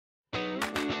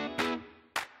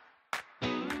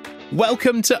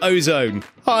Welcome to Ozone.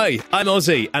 Hi, I'm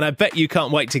Ozzy, and I bet you can't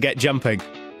wait to get jumping.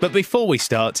 But before we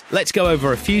start, let's go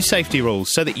over a few safety rules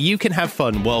so that you can have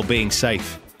fun while being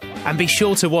safe. And be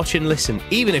sure to watch and listen,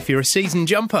 even if you're a seasoned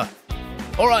jumper.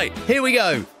 Alright, here we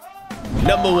go.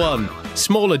 Number 1.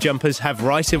 Smaller jumpers have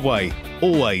right of way,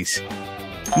 always.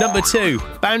 Number 2.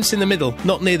 Bounce in the middle,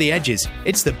 not near the edges.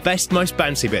 It's the best, most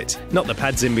bouncy bit, not the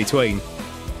pads in between.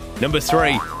 Number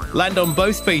 3. Land on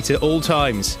both feet at all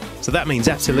times. So that means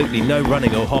absolutely no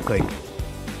running or hopping.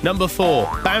 Number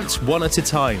 4. Bounce one at a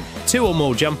time. 2 or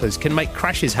more jumpers can make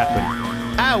crashes happen.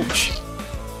 Ouch!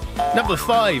 Number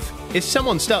 5. If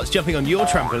someone starts jumping on your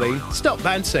trampoline, stop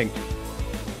bouncing.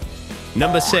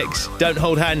 Number 6. Don't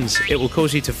hold hands. It will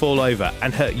cause you to fall over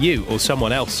and hurt you or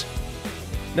someone else.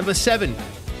 Number 7.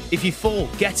 If you fall,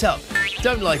 get up.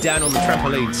 Don't lie down on the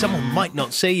trampoline. Someone might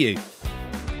not see you.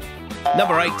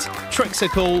 Number 8. Tricks are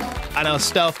cool, and our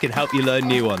staff can help you learn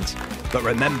new ones. But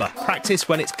remember, practice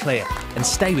when it's clear and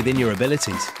stay within your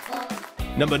abilities.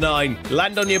 Number 9.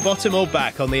 Land on your bottom or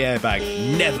back on the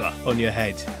airbag, never on your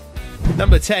head.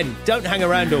 Number 10. Don't hang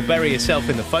around or bury yourself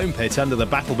in the foam pit under the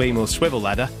battle beam or swivel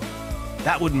ladder.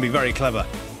 That wouldn't be very clever,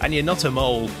 and you're not a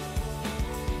mole.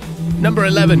 Number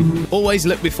 11. Always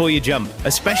look before you jump,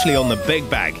 especially on the big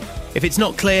bag. If it's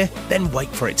not clear, then wait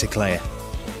for it to clear.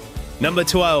 Number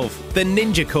 12. The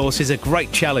ninja course is a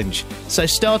great challenge, so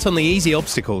start on the easy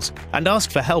obstacles and ask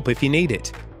for help if you need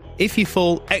it. If you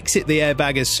fall, exit the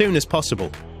airbag as soon as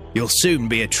possible. You'll soon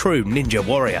be a true ninja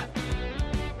warrior.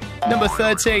 Number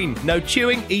 13. No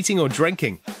chewing, eating or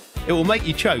drinking. It will make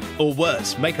you choke, or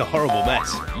worse, make a horrible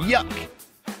mess. Yuck!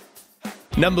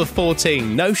 Number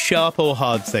 14. No sharp or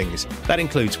hard things. That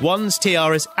includes wands,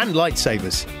 tiaras and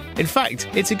lightsabers. In fact,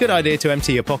 it's a good idea to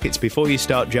empty your pockets before you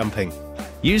start jumping.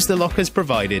 Use the lockers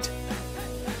provided.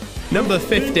 Number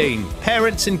 15.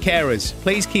 Parents and carers,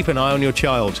 please keep an eye on your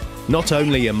child, not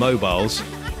only your mobiles.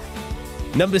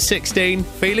 Number 16.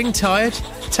 Feeling tired?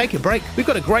 Take a break, we've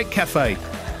got a great cafe.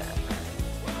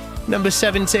 Number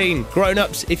 17.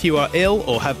 Grown-ups, if you are ill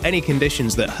or have any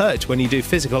conditions that hurt when you do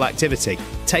physical activity,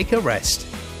 take a rest.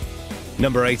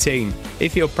 Number 18.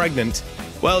 If you're pregnant,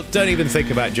 well, don't even think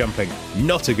about jumping.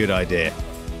 Not a good idea.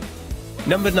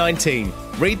 Number 19.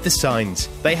 Read the signs.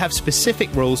 They have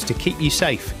specific rules to keep you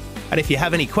safe. And if you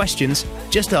have any questions,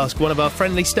 just ask one of our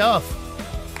friendly staff.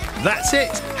 That's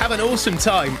it. Have an awesome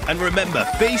time. And remember,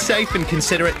 be safe and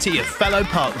considerate to your fellow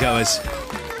park goers.